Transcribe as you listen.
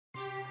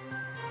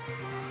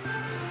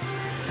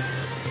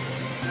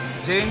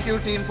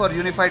JNTU team for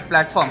Unified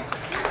Platform.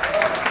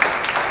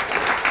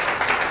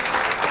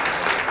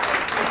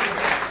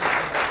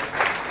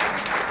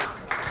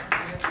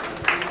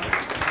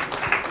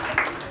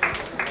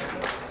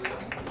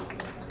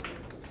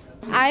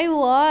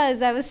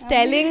 I was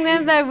telling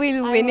them that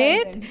we'll win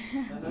it,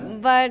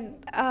 but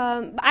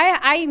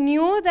I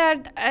knew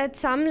that at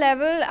some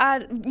level,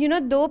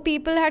 though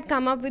people had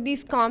come up with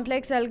these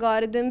complex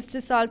algorithms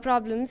to solve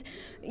problems,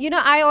 we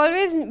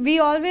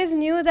always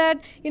knew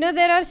that,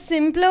 there are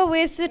simpler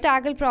ways to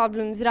tackle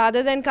problems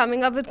rather than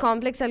coming up with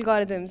complex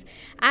algorithms.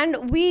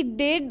 And we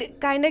did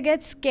kind of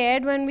get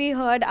scared when we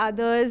heard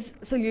others'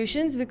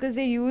 solutions because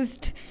they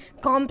used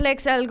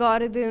complex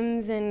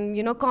algorithms and,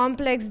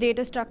 complex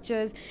data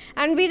structures,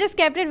 and we just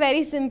kept it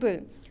very simple.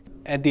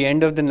 At the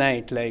end of the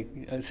night, like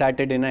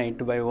Saturday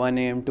night by 1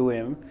 a.m., 2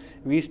 a.m.,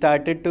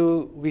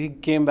 we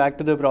came back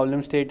to the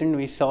problem statement,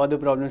 we saw the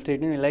problem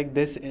statement, we're like,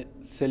 this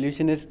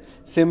solution is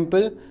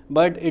simple,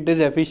 but it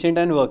is efficient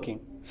and working.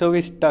 So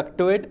we stuck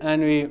to it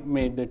and we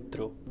made it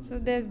through. So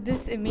there's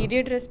this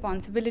immediate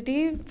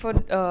responsibility for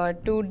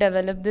to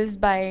develop this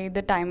by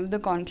the time of the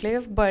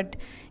conclave, but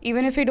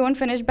even if we don't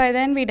finish by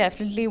then, we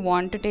definitely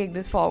want to take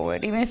this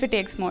forward, even if it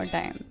takes more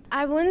time.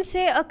 I wouldn't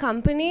say a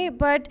company,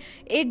 but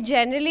it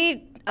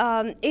generally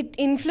it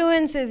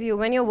influences you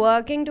when you're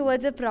working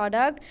towards a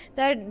product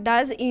that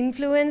does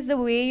influence the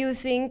way you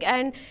think,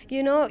 and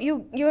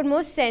you're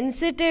more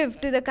sensitive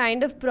to the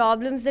kind of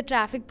problems the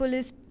traffic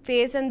police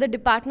face and the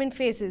department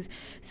faces.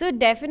 So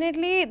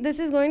definitely this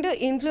is going to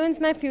influence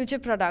my future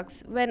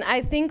products. When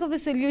I think of a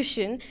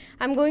solution,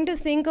 I'm going to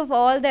think of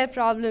all their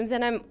problems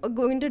and I'm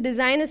going to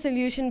design a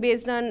solution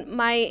based on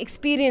my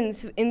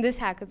experience in this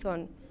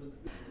hackathon.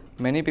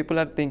 Many people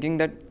are thinking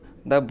that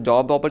the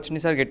job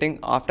opportunities are getting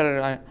after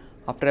a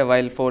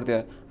while, 4th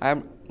year. I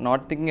am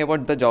not thinking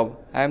about the job.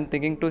 I am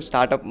thinking to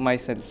start up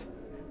myself,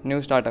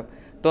 new startup.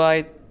 Though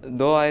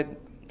I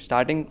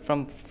starting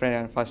from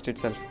first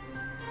itself,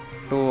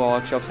 to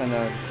workshops and